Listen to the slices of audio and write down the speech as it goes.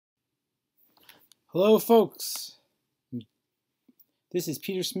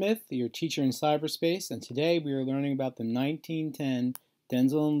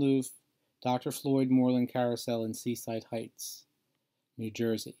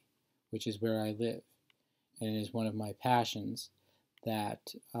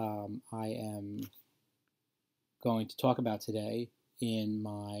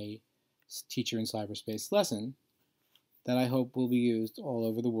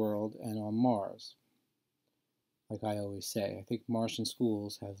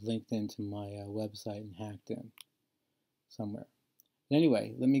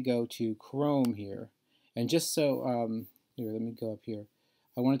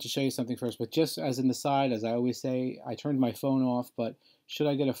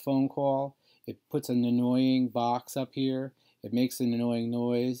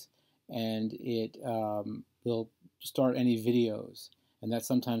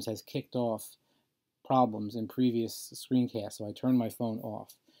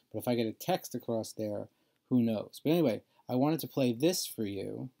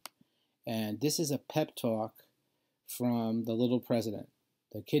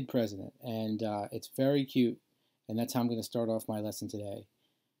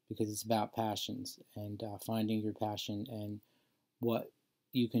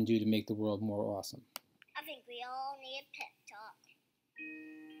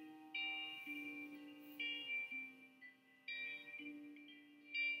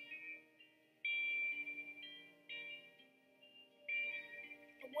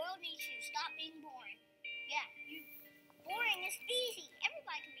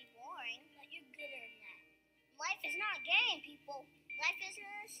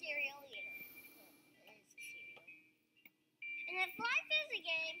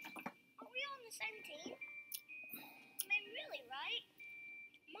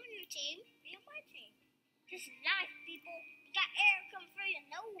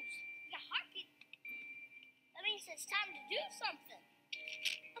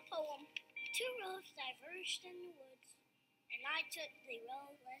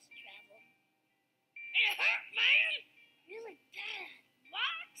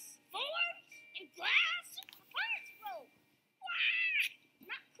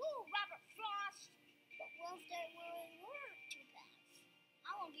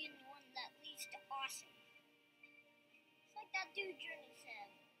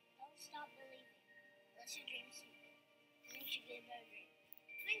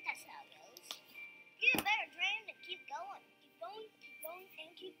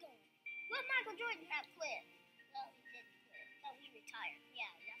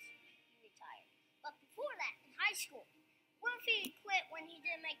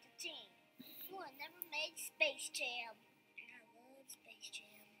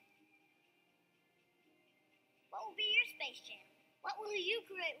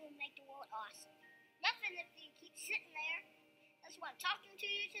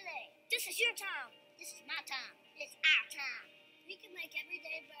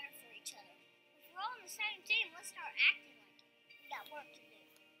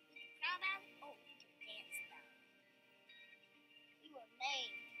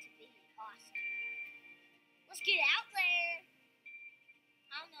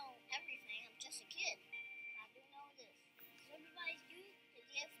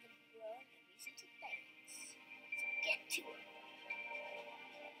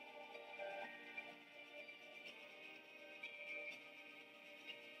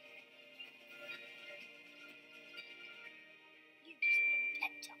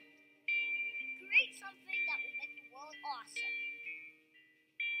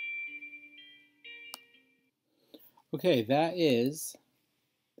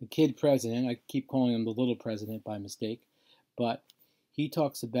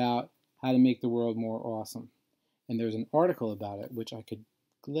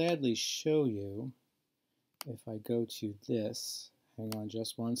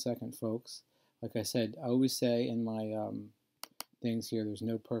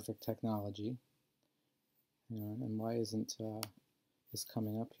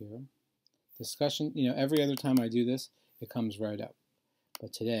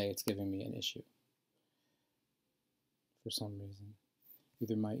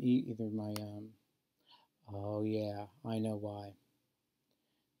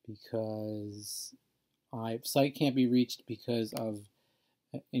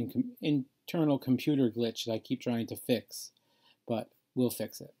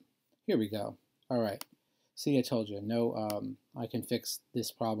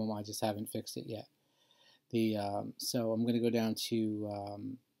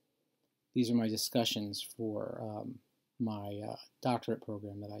these are my discussions for my doctorate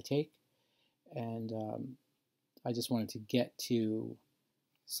program that I take. And I just wanted to get to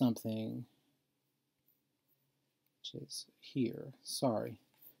something which is here. Sorry.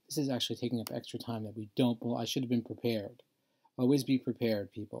 This is actually taking up extra time that we don't, I should have been prepared. Always be prepared,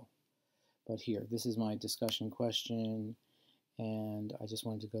 people. But here, this is my discussion question, and I just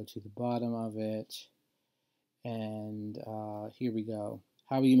wanted to go to the bottom of it. And here we go.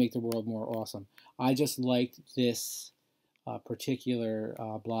 How will you make the world more awesome? I just liked this particular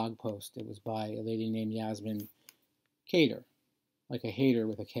blog post. It was by a lady named Yasmin Cater, like a hater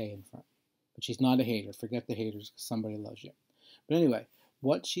with a K in front. But she's not a hater. Forget the haters, because somebody loves you. But anyway,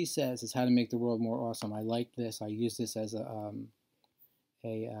 what she says is how to make the world more awesome. I like this. I use this as for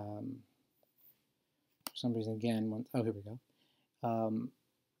some reason again. Oh, here we go.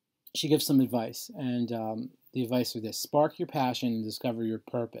 She gives some advice, and the advice is this: spark your passion and discover your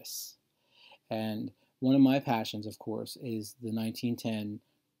purpose. And one of my passions, of course, is the 1910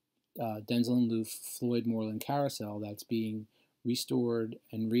 Dentzel Looff Floyd Moreland Carousel that's being restored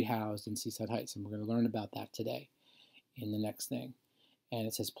and rehoused in Seaside Heights. And we're going to learn about that today in the next thing. And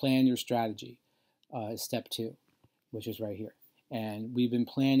it says plan your strategy, step 2, which is right here. And we've been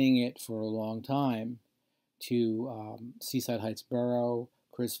planning it for a long time to Seaside Heights Borough,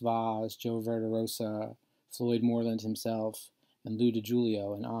 Chris Vaz, Joe Verderosa, Floyd Moreland himself, and Lou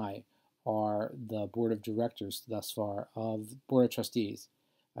DiGiulio and I are the board of directors thus far of, board of trustees,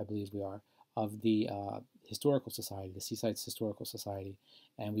 I believe we are, of the Historical Society, the Seaside Historical Society.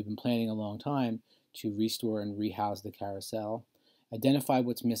 And we've been planning a long time to restore and rehouse the carousel. Identify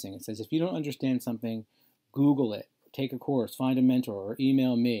what's missing. It says if you don't understand something, Google it, take a course, find a mentor, or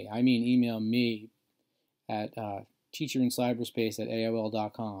email me. I mean email me at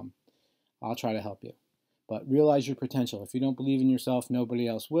teacherincyberspace@aol.com. I'll try to help you. But realize your potential. If you don't believe in yourself, nobody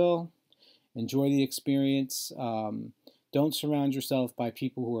else will. Enjoy the experience. Don't surround yourself by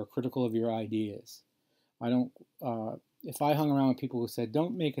people who are critical of your ideas. If I hung around with people who said,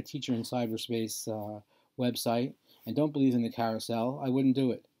 don't make a Teacher in Cyberspace website and don't believe in the carousel, I wouldn't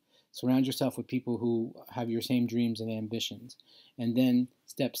do it. Surround yourself with people who have your same dreams and ambitions. And then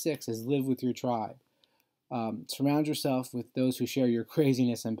step 6 is live with your tribe. Surround yourself with those who share your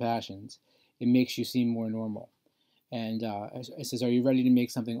craziness and passions. It makes you seem more normal. And it says, are you ready to make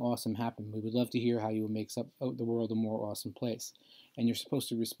something awesome happen? We would love to hear how you will make the world a more awesome place. And you're supposed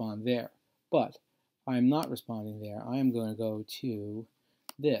to respond there. But I am not responding there. I am going to go to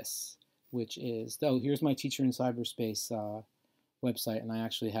this, which is, here's my Teacher in Cyberspace website. And I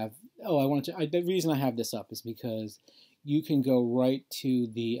actually have, the reason I have this up is because you can go right to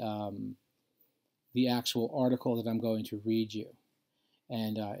the actual article that I'm going to read you.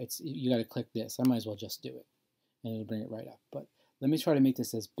 And you got to click this. I might as well just do it, and it'll bring it right up. But let me try to make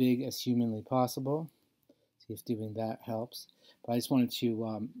this as big as humanly possible. See if doing that helps. But I just wanted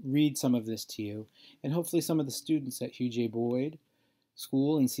to read some of this to you, and hopefully some of the students at Hugh J. Boyd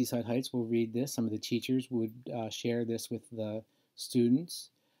School in Seaside Heights will read this. Some of the teachers would share this with the students.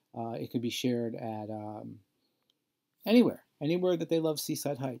 It could be shared at anywhere that they love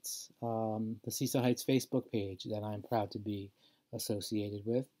Seaside Heights. The Seaside Heights Facebook page that I'm proud to be associated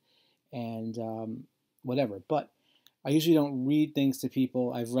with, and whatever. But I usually don't read things to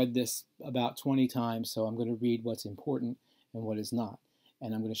people. I've read this about 20 times, so I'm going to read what's important and what is not.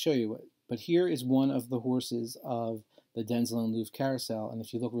 And I'm going to show you what. But here is one of the horses of the Dentzel Looff Carousel, and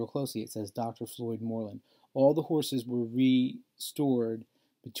if you look real closely, it says Dr. Floyd Moreland. All the horses were restored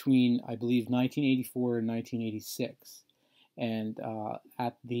between, I believe, 1984 and 1986. And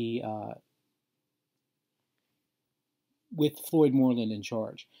with Floyd Moreland in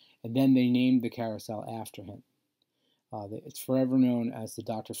charge. And then they named the carousel after him. It's forever known as the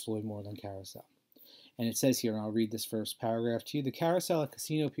Dr. Floyd Moreland Carousel. And it says here, and I'll read this first paragraph to you, the carousel at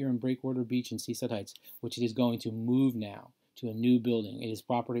Casino Pier and Breakwater Beach in Seaside Heights, which it is going to move now to a new building. It is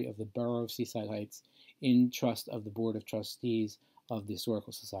property of the Borough of Seaside Heights in trust of the Board of Trustees of the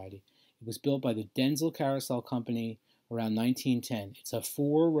Historical Society. It was built by the Dentzel Carousel Company around 1910. It's a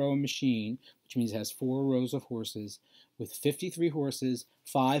 4-row machine, which means it has 4 rows of horses, with 53 horses,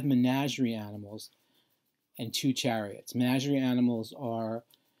 5 menagerie animals, and 2 chariots. Menagerie animals are,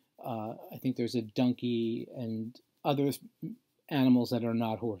 I think there's a donkey and other animals that are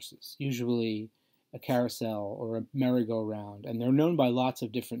not horses, usually a carousel or a merry-go-round, and they're known by lots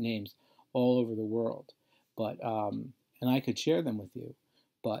of different names all over the world. But and I could share them with you,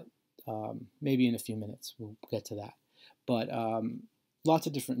 but maybe in a few minutes we'll get to that. But lots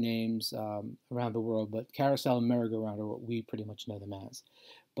of different names around the world, but carousel and merry-go-round are what we pretty much know them as.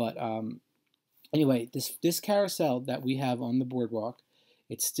 But anyway, this carousel that we have on the boardwalk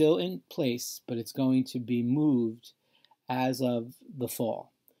It's still in place, but it's going to be moved as of the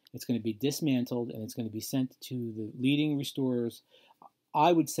fall. It's going to be dismantled and it's going to be sent to the leading restorers,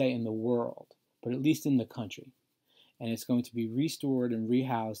 I would say in the world, but at least in the country. And it's going to be restored and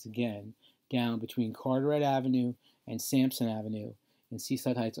rehoused again down between Carteret Avenue and Sampson Avenue in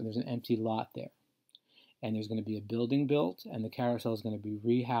Seaside Heights, and there's an empty lot there. And there's going to be a building built, and the carousel is going to be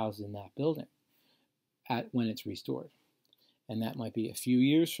rehoused in that building when it's restored. And that might be a few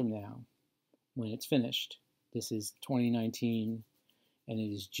years from now when it's finished. This is 2019, and it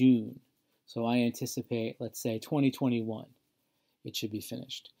is June. So I anticipate, let's say, 2021, it should be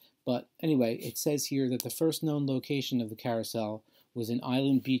finished. But anyway, it says here that the first known location of the carousel was in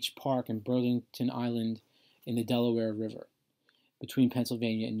Island Beach Park in Burlington Island in the Delaware River, between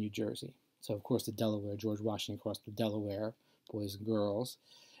Pennsylvania and New Jersey. So, of course, the Delaware, George Washington crossed the Delaware, boys and girls,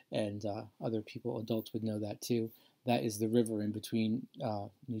 and other people, adults would know that too. That is the river in between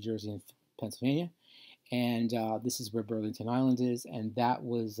New Jersey and Pennsylvania. And this is where Burlington Island is, and that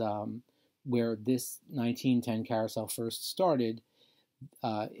was where this 1910 carousel first started.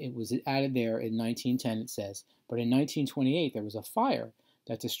 It was added there in 1910, it says. But in 1928, there was a fire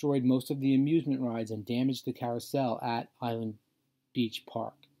that destroyed most of the amusement rides and damaged the carousel at Island Beach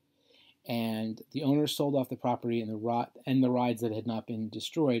Park. And the owners sold off the property and the rides that had not been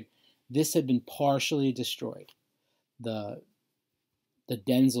destroyed. This had been partially destroyed, the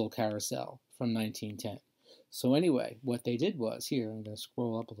Dentzel Carousel from 1910. So anyway, what they did was, here, I'm going to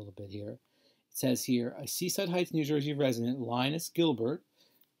scroll up a little bit here. It says here, a Seaside Heights, New Jersey resident, Linus Gilbert,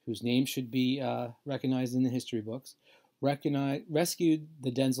 whose name should be recognized in the history books, rescued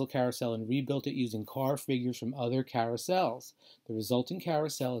the Dentzel Carousel and rebuilt it using car figures from other carousels. The resulting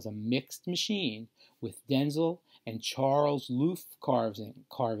carousel is a mixed machine with Dentzel and Charles Looff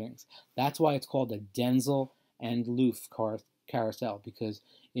carvings. That's why it's called the Dentzel and Looff Carousel, because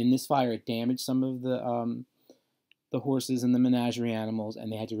in this fire it damaged some of the horses and the menagerie animals,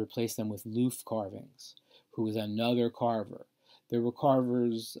 and they had to replace them with Looff carvings, who was another carver. There were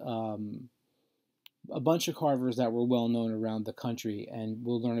carvers, a bunch of carvers that were well known around the country, and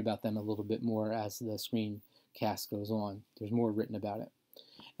we'll learn about them a little bit more as the screencast goes on. There's more written about it.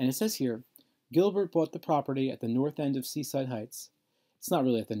 And it says here, Gilbert bought the property at the north end of Seaside Heights. It's not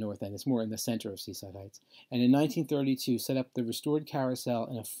really at the north end, it's more in the center of Seaside Heights. And in 1932 set up the restored carousel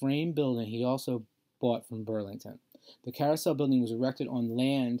in a frame building he also bought from Burlington. The carousel building was erected on the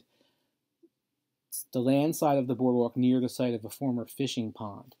land side of the boardwalk near the site of a former fishing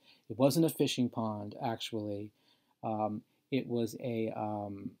pond. It wasn't a fishing pond, actually. It was a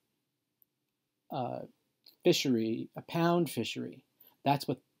fishery, a pound fishery. That's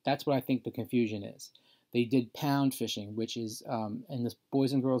what I think the confusion is. They did pound fishing, which is, and the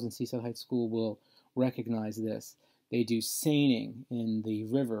boys and girls in Seaside Heights School will recognize this. They do seining in the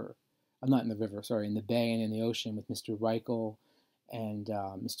river. Not in the river, sorry, in the bay and in the ocean with Mr. Reichel and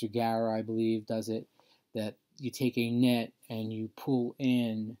Mr. Gara, I believe, does it. That you take a net and you pull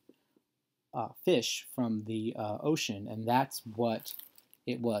in fish from the ocean, and that's what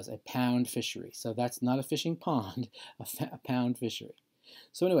it was, a pound fishery. So that's not a fishing pond, a pound fishery.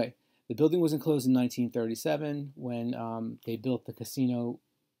 So anyway, the building was enclosed in 1937 when they built the casino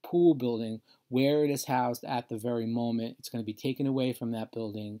pool building where it is housed at the very moment. It's going to be taken away from that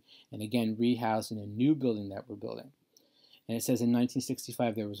building and again rehoused in a new building that we're building. And it says in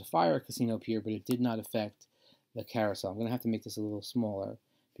 1965 there was a fire at Casino Pier, but it did not affect the carousel. I'm going to have to make this a little smaller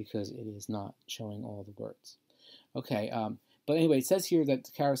because it is not showing all the words. Okay, but anyway, it says here that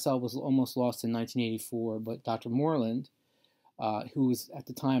the carousel was almost lost in 1984, but Dr. Moreland, who was at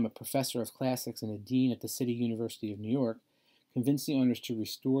the time a professor of classics and a dean at the City University of New York, convinced the owners to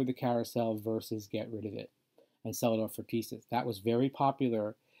restore the carousel versus get rid of it and sell it off for pieces. That was very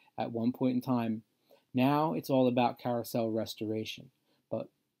popular at one point in time. Now it's all about carousel restoration. But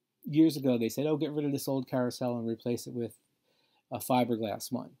years ago they said, oh, get rid of this old carousel and replace it with a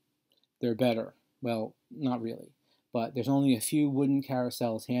fiberglass one. They're better. Well, not really. But there's only a few wooden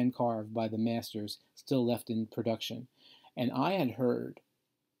carousels hand-carved by the masters still left in production. And I had heard,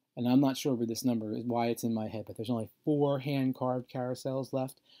 and I'm not sure where this number is, why it's in my head, but there's only 4 hand-carved carousels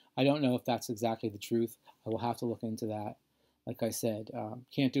left. I don't know if that's exactly the truth. I will have to look into that. Like I said,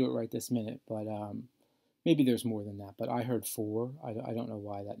 can't do it right this minute, but maybe there's more than that. But I heard 4. I don't know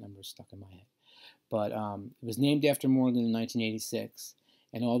why that number is stuck in my head. But it was named after Moreland in 1986,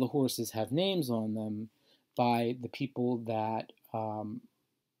 and all the horses have names on them by the people that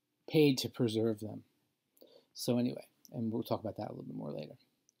paid to preserve them. So anyway, and we'll talk about that a little bit more later.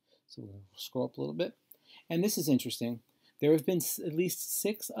 So we'll scroll up a little bit. And this is interesting. There have been at least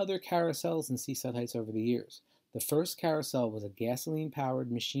 6 other carousels in Seaside Heights over the years. The first carousel was a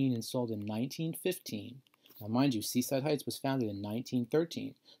gasoline-powered machine installed in 1915. Now, mind you, Seaside Heights was founded in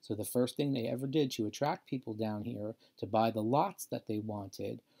 1913, so the first thing they ever did to attract people down here to buy the lots that they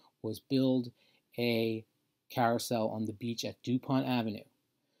wanted was build a carousel on the beach at DuPont Avenue,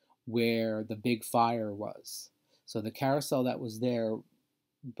 where the big fire was. So the carousel that was there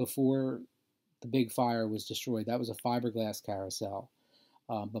before the big fire was destroyed, that was a fiberglass carousel.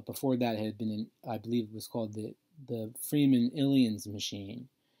 But before that, it had been, I believe it was called the Freeman Illians machine.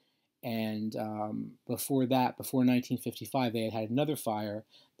 And before that, before 1955, they had another fire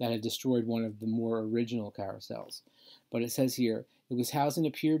that had destroyed one of the more original carousels. But it says here, it was housed in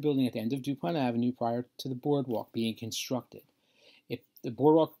a pier building at the end of DuPont Avenue prior to the boardwalk being constructed. The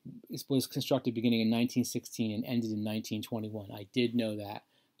boardwalk was constructed beginning in 1916 and ended in 1921. I did know that.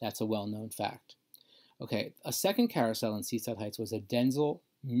 That's a well-known fact. Okay, a second carousel in Seaside Heights was a Dentzel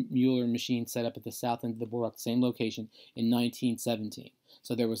Looff machine set up at the south end of the boardwalk, same location, in 1917.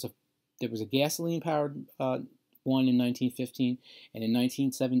 So there was a gasoline-powered one in 1915, and in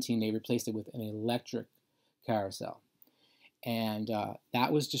 1917 they replaced it with an electric carousel. And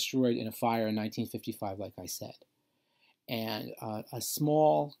that was destroyed in a fire in 1955, like I said. And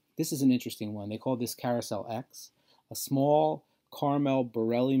this is an interesting one, they call this Carousel X. A small Carmel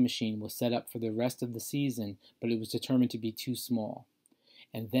Borelli machine was set up for the rest of the season, but it was determined to be too small.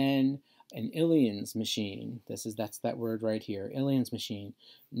 And then an Illians machine, that's that word right here, Illians machine,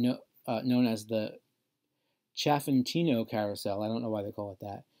 known as the Chaffantino Carousel, I don't know why they call it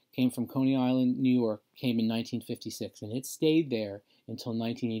that, came from Coney Island, New York, came in 1956, and it stayed there until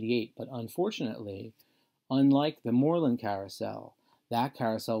 1988. But unfortunately, unlike the Moreland Carousel, that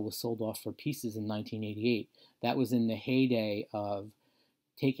carousel was sold off for pieces in 1988. That was in the heyday of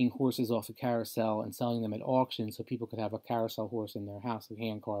taking horses off a carousel and selling them at auction so people could have a carousel horse in their house, a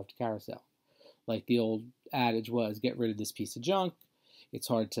hand-carved carousel. Like the old adage was, get rid of this piece of junk, it's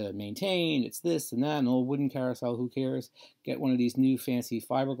hard to maintain, it's this and that, an old wooden carousel, who cares? Get one of these new fancy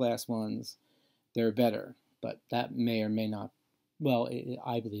fiberglass ones, they're better. But that may or may not, well,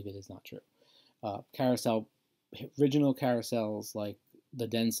 I believe it is not true. Original carousels like the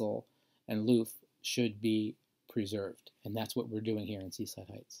Dentzel and Looff should be preserved, and that's what we're doing here in Seaside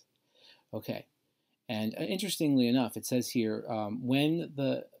Heights. Okay, and interestingly enough, it says here, when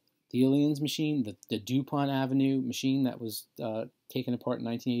the Illians machine, the DuPont Avenue machine that was taken apart in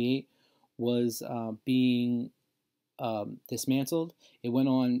 1988, was being dismantled, it went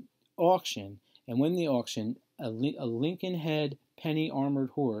on auction, and when the auction, a Lincoln Head penny armored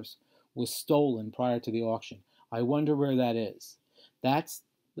horse was stolen prior to the auction. I wonder where that is. That's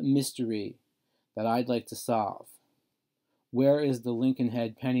the mystery that I'd like to solve. Where is the Lincoln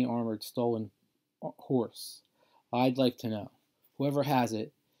Head penny armored stolen horse? I'd like to know. Whoever has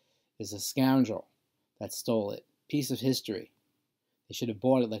it is a scoundrel that stole it. Piece of history. They should have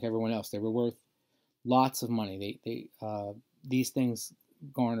bought it like everyone else. They were worth lots of money. These things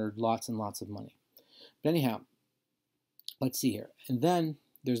garnered lots and lots of money. But anyhow, let's see here. And then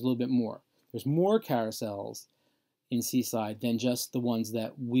there's a little bit more. There's more carousels in Seaside than just the ones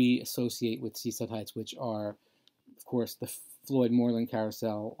that we associate with Seaside Heights, which are, of course, the Floyd Moreland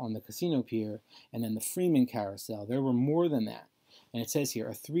Carousel on the casino pier, and then the Freeman Carousel. There were more than that. And it says here,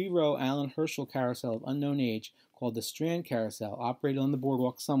 a 3-row Allen Herschel carousel of unknown age called the Strand Carousel operated on the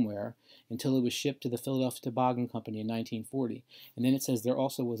boardwalk somewhere until it was shipped to the Philadelphia Toboggan Company in 1940. And then it says there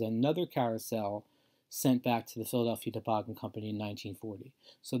also was another carousel sent back to the Philadelphia Toboggan Company in 1940.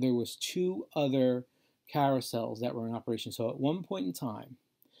 So there was 2 other carousels that were in operation. So at one point in time,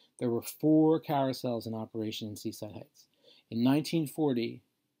 there were 4 carousels in operation in Seaside Heights. In 1940,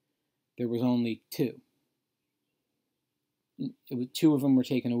 there was only 2. 2 of them were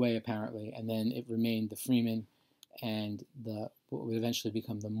taken away, apparently, and then it remained the Freeman and what would eventually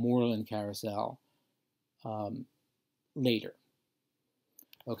become the Moreland Carousel later.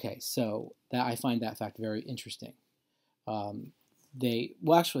 Okay, so I find that fact very interesting.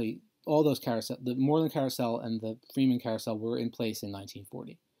 Actually, all those carousels, the Moreland Carousel and the Freeman Carousel were in place in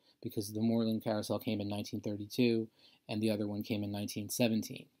 1940 because the Moreland Carousel came in 1932 and the other one came in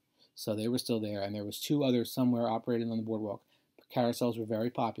 1917. So they were still there, and there was 2 others somewhere operating on the boardwalk. Carousels were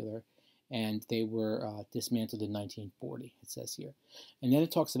very popular, and they were dismantled in 1940, it says here. And then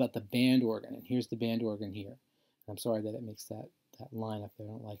it talks about the band organ, and here's the band organ here. I'm sorry that it makes that line up there,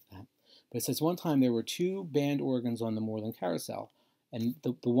 I don't like that. But it says one time there were 2 band organs on the Moreland Carousel, and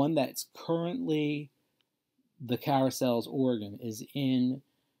the one that's currently the carousel's organ is in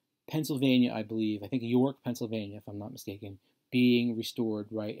Pennsylvania, I believe. I think York, Pennsylvania, if I'm not mistaken, being restored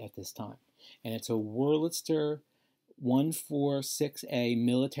right at this time. And it's a Wurlitzer 146A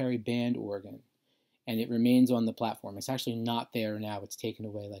military band organ. and it remains on the platform. It's actually not there now. It's taken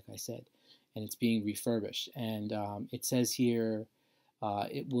away, like I said, and it's being refurbished. And it says here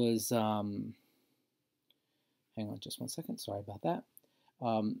it was, hang on just one second, sorry about that.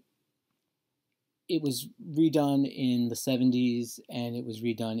 It was redone in the 70s, and it was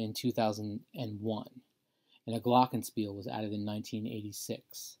redone in 2001. And a glockenspiel was added in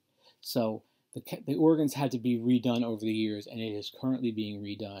 1986. So the organs had to be redone over the years, and it is currently being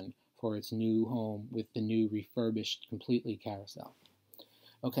redone for its new home with the new refurbished completely carousel.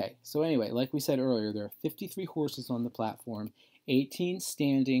 Okay, so anyway, like we said earlier, there are 53 horses on the platform, 18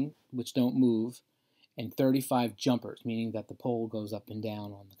 standing, which don't move, and 35 jumpers, meaning that the pole goes up and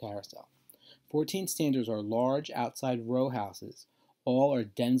down on the carousel. 14 standers are large outside row houses. All are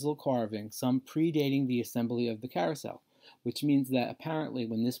Dentzel carving, some predating the assembly of the carousel, which means that apparently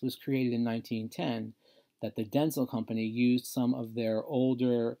when this was created in 1910, that the Dentzel company used some of their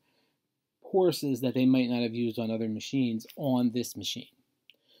older horses that they might not have used on other machines on this machine.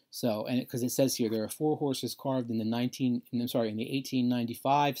 So, and because it says here there are 4 horses carved in the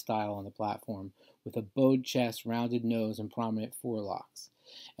 1895 style on the platform, with a bowed chest, rounded nose, and prominent forelocks.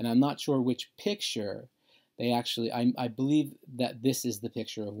 And I'm not sure which picture they actually. I believe that this is the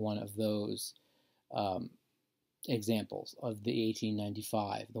picture of one of those examples of the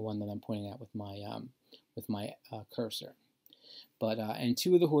 1895, the one that I'm pointing at with my cursor. But and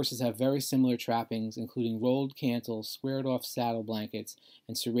 2 of the horses have very similar trappings, including rolled cantles, squared-off saddle blankets,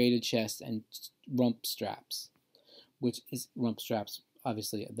 and serrated chests and rump straps, which is rump straps.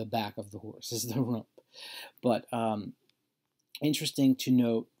 Obviously, the back of the horse is the rump. But interesting to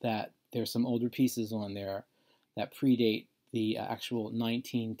note that there's some older pieces on there that predate the actual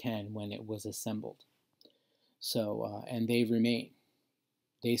 1910 when it was assembled. So, and they remain.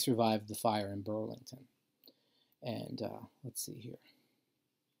 They survived the fire in Burlington. And let's see here.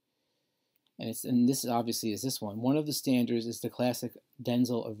 And this obviously is this one. One of the standards is the classic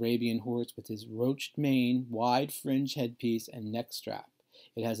Dentzel Arabian horse with his roached mane, wide fringe headpiece, and neck strap.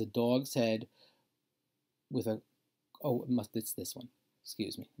 It has a dog's head with a, it's this one.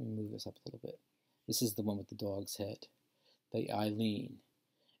 Excuse me. Let me move this up a little bit. This is the one with the dog's head, the Eileen,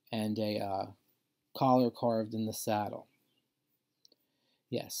 and a collar carved in the saddle.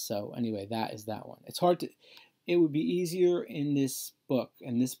 Yes, so anyway, that is that one. It's hard to, it would be easier in this book,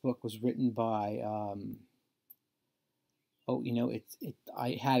 and this book was written by,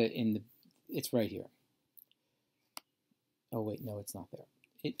 I had it in the, it's right here. Oh wait, no, it's not there.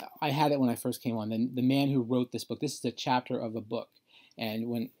 I had it when I first came on. The man who wrote this book, this is a chapter of a book, and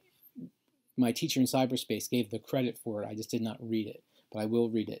when my teacher in cyberspace gave the credit for it, I just did not read it, but I will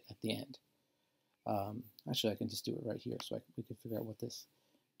read it at the end. Actually, I can just do it right here so we can figure out what this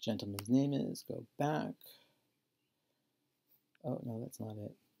gentleman's name is. Go back. Oh, no, that's not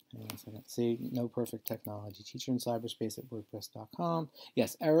it. Hang on a second. See, no perfect technology. Teacher in cyberspace at wordpress.com.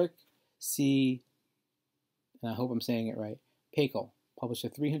 Yes, Eric C., and I hope I'm saying it right, Pahlke published a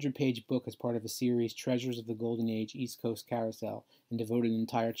 300-page book as part of a series, Treasures of the Golden Age East Coast Carousel, and devoted an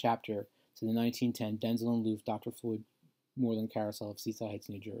entire chapter to the 1910 Dentzel Looff Dr. Floyd Moreland Carousel of Seaside Heights,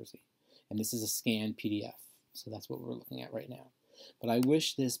 New Jersey. And this is a scanned PDF, so that's what we're looking at right now. But I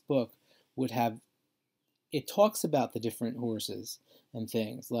wish this book would have, it talks about the different horses and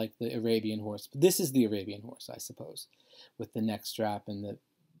things, like the Arabian horse. This is the Arabian horse, I suppose, with the neck strap and the,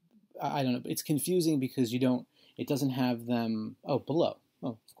 I don't know, it's confusing because it doesn't have them, below.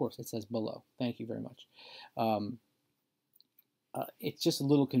 Oh, of course, it says below. Thank you very much. It's just a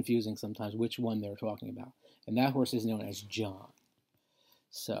little confusing sometimes which one they're talking about. And that horse is known as John.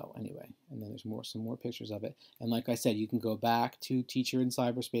 So anyway, and then there's some more pictures of it. And like I said, you can go back to Teacher in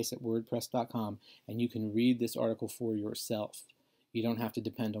Cyberspace at wordpress.com and you can read this article for yourself. You don't have to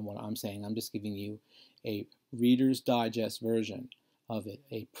depend on what I'm saying. I'm just giving you a Reader's Digest version of it,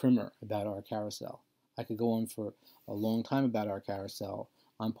 a primer about our carousel. I could go on for a long time about our carousel.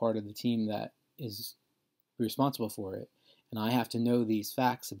 I'm part of the team that is responsible for it, and I have to know these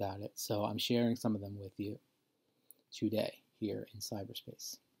facts about it, so I'm sharing some of them with you today here in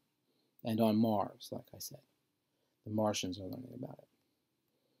cyberspace. And on Mars, like I said. The Martians are learning about it.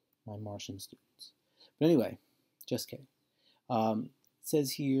 My Martian students. But anyway, just kidding. It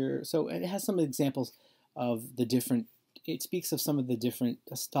says here, so it has some examples of the different, it speaks of some of the different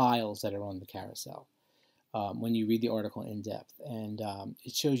styles that are on the carousel when you read the article in depth. And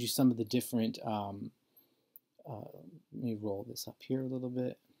it shows you some of the different, let me roll this up here a little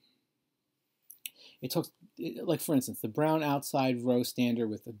bit. It talks, like for instance, the brown outside row stander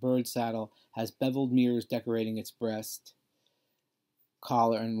with the bird saddle has beveled mirrors decorating its breast,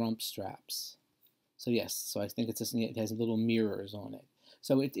 collar, and rump straps. So yes, so I think it's just, it has little mirrors on it.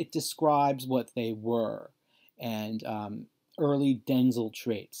 So it describes what they were and early Dentzel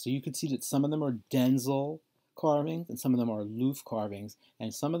traits. So you can see that some of them are Dentzel carvings and some of them are Looff carvings,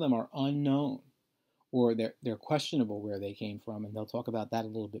 and some of them are unknown, or they're questionable where they came from, and they'll talk about that a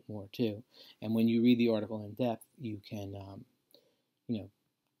little bit more too. And when you read the article in depth, you can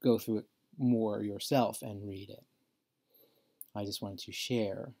go through it more yourself and read it. I just wanted to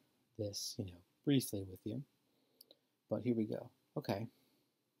share this, briefly with you. But here we go. Okay.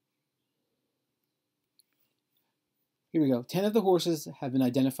 Here we go. 10 of the horses have been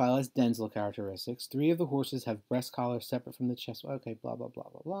identified as Dentzel characteristics. 3 of the horses have breast collars separate from the chest. Okay, blah, blah, blah,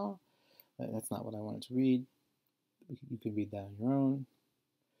 blah, blah. That's not what I wanted to read. You can read that on your own.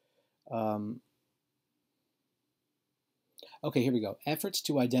 Okay, here we go. Efforts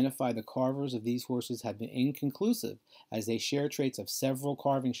to identify the carvers of these horses have been inconclusive, as they share traits of several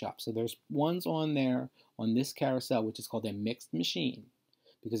carving shops. So there's ones on there on this carousel, which is called a mixed machine,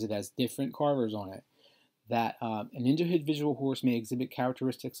 because it has different carvers on it, that an individual horse may exhibit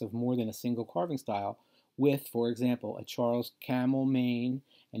characteristics of more than a single carving style, with, for example, a Charles camel mane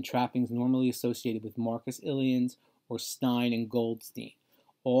and trappings normally associated with Marcus Ilians or Stein and Goldstein.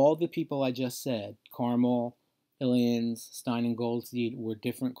 All the people I just said, Carmel, Ilians, Stein, and Goldstein, were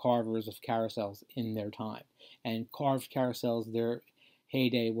different carvers of carousels in their time. And carved carousels, their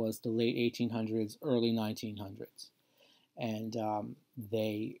heyday was the late 1800s, early 1900s. And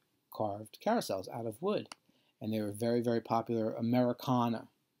they carved carousels out of wood. And they were very, very popular Americana,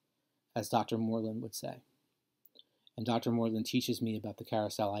 as Dr. Moreland would say. And Dr. Moreland teaches me about the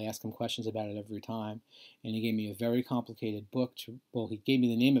carousel. I ask him questions about it every time. And he gave me a very complicated book. He gave me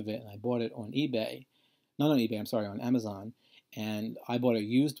the name of it, and I bought it on eBay. Not on eBay, I'm sorry, on Amazon. And I bought a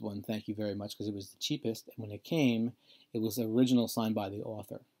used one, thank you very much, because it was the cheapest. And when it came, it was the original signed by the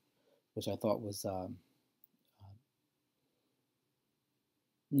author, which I thought was,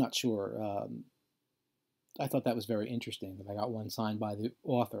 not sure. I thought that was very interesting, that I got one signed by the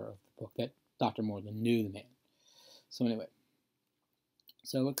author of the book, that Dr. Moreland knew the man. So anyway,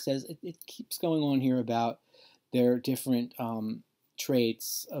 so it says, it keeps going on here about their different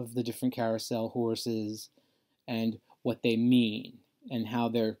traits of the different carousel horses and what they mean and how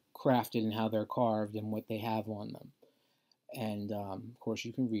they're crafted and how they're carved and what they have on them. And of course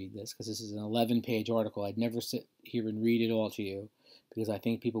you can read this because this is an 11-page article. I'd never sit here and read it all to you because I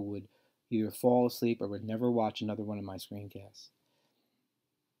think people would either fall asleep or would never watch another one of my screencasts.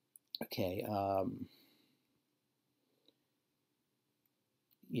 Okay,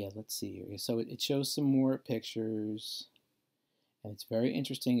 yeah, let's see here. So it shows some more pictures. And it's very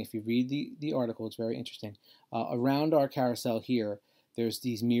interesting. If you read the article, it's very interesting. Around our carousel here, there's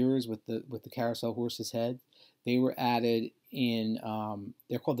these mirrors with the carousel horse's head. They were added in,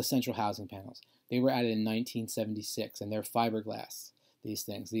 they're called the central housing panels. They were added in 1976, and they're fiberglass, these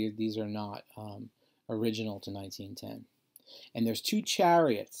things. These are not original to 1910. And there's 2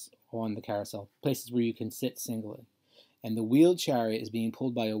 chariots on the carousel, places where you can sit singly. And the wheeled chariot is being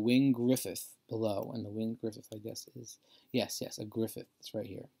pulled by a winged griffith below. And the winged griffith, I guess, is, yes, a griffith. It's right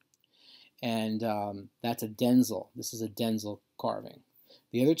here. And that's a Dentzel. This is a Dentzel carving.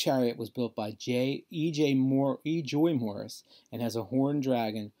 The other chariot was built by E. Joy Morris and has a horned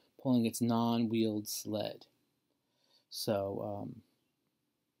dragon pulling its non-wheeled sled. So,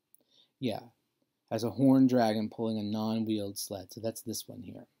 yeah, has a horned dragon pulling a non-wheeled sled. So that's this one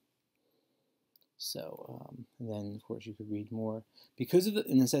here. So, and then of course you could read more.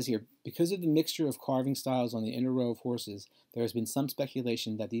 And it says here, because of the mixture of carving styles on the inner row of horses, there has been some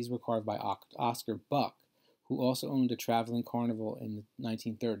speculation that these were carved by Oscar Buck, who also owned a traveling carnival in the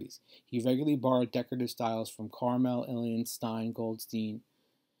 1930s. He regularly borrowed decorative styles from Carmel, Ilian, Stein, Goldstein,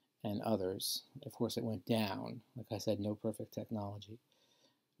 and others. Of course, it went down. Like I said, no perfect technology.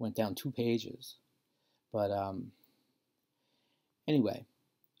 Went down 2 pages. But anyway,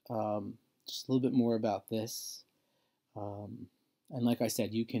 just a little bit more about this. And like I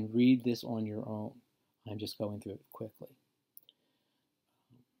said, you can read this on your own. I'm just going through it quickly.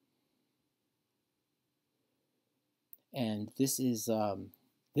 And this is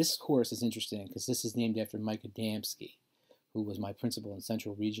this horse is interesting because this is named after Mike Adamski, who was my principal in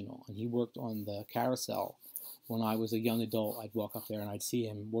Central Regional, and he worked on the carousel. When I was a young adult, I'd walk up there and I'd see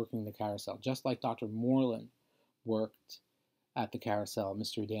him working the carousel, just like Dr. Moreland worked at the carousel.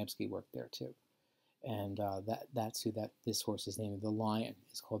 Mr. Adamski worked there too, and that's who this horse is named. The lion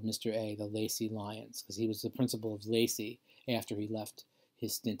is called Mr. A, the Lacey Lions, because he was the principal of Lacey after he left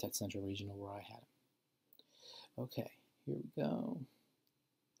his stint at Central Regional where I had him. Okay, here we go.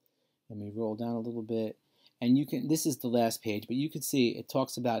 Let me roll down a little bit. And you can, this is the last page, but you can see it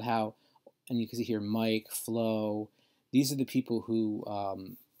talks about how, and you can see here Mike, Flo, these are the people who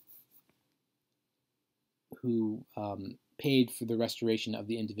paid for the restoration of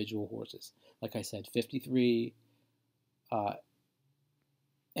the individual horses. Like I said, 53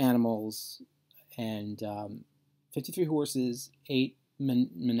 animals and 53 horses, 8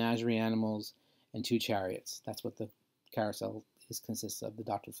 menagerie animals, and 2 chariots. That's what the carousel consists of, the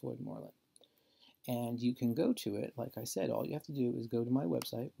Dr. Floyd Moreland. And you can go to it, like I said, all you have to do is go to my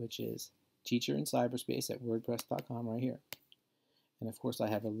website, which is Teacher in Cyberspace at wordpress.com right here. And of course I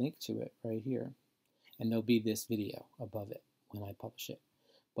have a link to it right here. And there'll be this video above it when I publish it.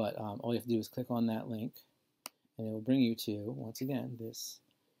 But all you have to do is click on that link, and it will bring you to, once again, this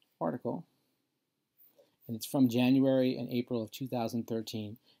article. And it's from January and April of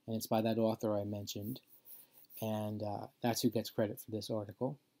 2013, and it's by that author I mentioned. And that's who gets credit for this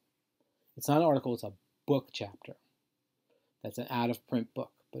article. It's not an article, it's a book chapter. That's an out-of-print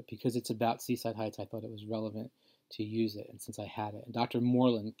book. But because it's about Seaside Heights, I thought it was relevant to use it, and since I had it. And Dr.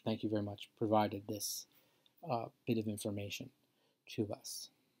 Moreland, thank you very much, provided this bit of information to us.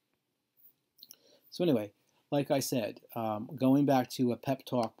 So anyway, like I said, going back to a pep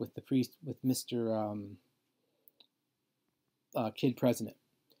talk with the priest, with Mr. Kid President.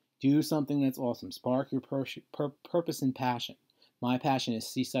 Do something that's awesome. Spark your purpose and passion. My passion is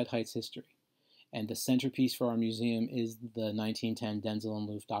Seaside Heights history. And the centerpiece for our museum is the 1910 Dentzel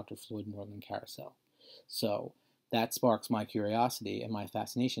Looff Dr. Floyd Moreland Carousel. So that sparks my curiosity and my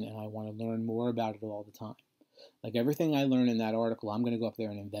fascination, and I want to learn more about it all the time. Like everything I learn in that article, I'm going to go up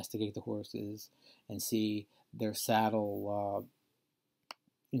there and investigate the horses and see their saddle,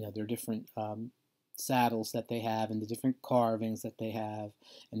 their different saddles that they have and the different carvings that they have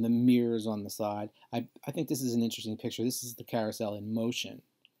and the mirrors on the side. I think this is an interesting picture. This is the carousel in motion,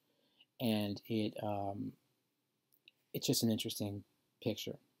 and it's just an interesting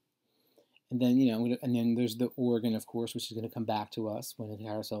picture. And then, and then there's the organ, of course, which is going to come back to us when the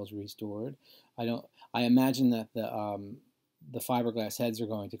carousel is restored. I imagine that the fiberglass heads are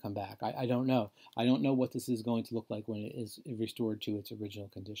going to come back. I don't know. I don't know what this is going to look like when it is restored to its original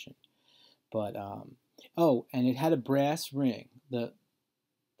condition. But oh, and it had a brass ring. The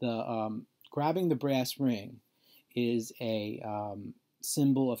grabbing the brass ring is a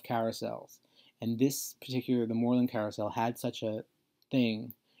symbol of carousels, and this particular, the Moreland Carousel, had such a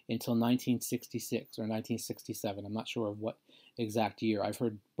thing until 1966 or 1967. I'm not sure of what exact year. I've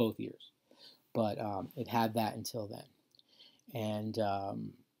heard both years, but it had that until then, and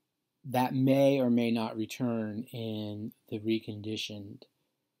that may or may not return in the reconditioned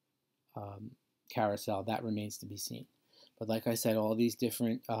carousel. That remains to be seen. But like I said, all these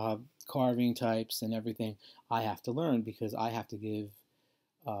different carving types and everything I have to learn, because I have to give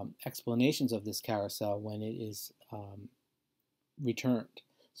explanations of this carousel when it is returned.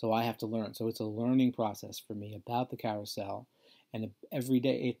 So I have to learn. So it's a learning process for me about the carousel. And every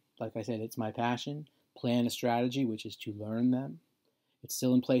day, like I said, it's my passion. Plan a strategy, which is to learn them. It's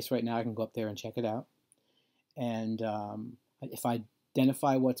still in place right now. I can go up there and check it out. And if I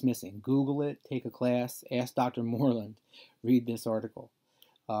identify what's missing, Google it, take a class, ask Dr. Moreland, read this article,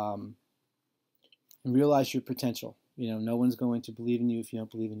 and realize your potential. No one's going to believe in you if you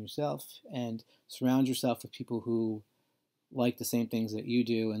don't believe in yourself, and surround yourself with people who like the same things that you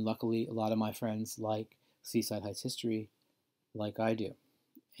do. And luckily, a lot of my friends like Seaside Heights history like I do,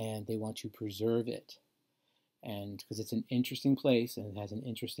 and they want to preserve it, and because it's an interesting place and it has an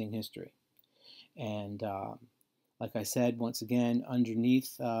interesting history. And like I said, once again,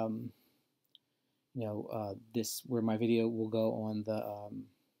 underneath, this, where my video will go on the, I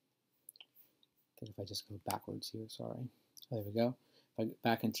think if I just go backwards here, sorry. Oh, there we go. If I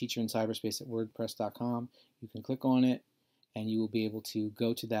back in Teacher in Cyberspace at wordpress.com, you can click on it, and you will be able to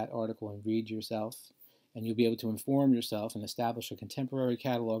go to that article and read yourself, and you'll be able to inform yourself and establish a contemporary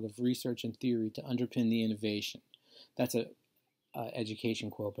catalog of research and theory to underpin the innovation. That's a education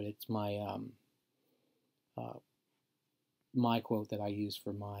quote, but it's my my quote that I use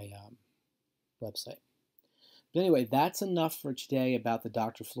for my website. But anyway, that's enough for today about the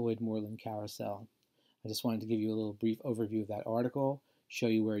Dr. Floyd Moreland Carousel. I just wanted to give you a little brief overview of that article, show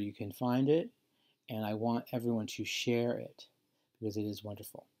you where you can find it, and I want everyone to share it because it is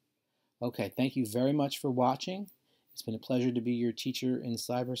wonderful. Okay, thank you very much for watching. It's been a pleasure to be your teacher in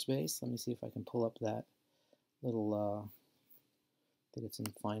cyberspace. Let me see if I can pull up that little, I think it's in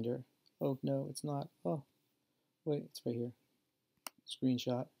Finder. Oh, no, it's not. Oh, wait, it's right here.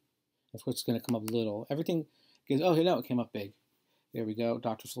 Screenshot. Of course, it's going to come up little. Everything goes, oh, no, it came up big. There we go.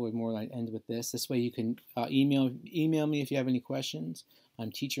 Dr. Floyd Moreland. I end with this. This way you can email me if you have any questions.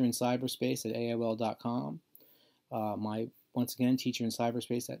 I'm teacherincyberspace@aol.com. Once again,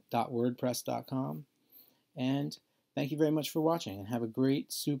 teacherincyberspace@wordpress.com. And Thank you very much for watching, and have a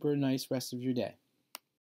great, super nice rest of your day.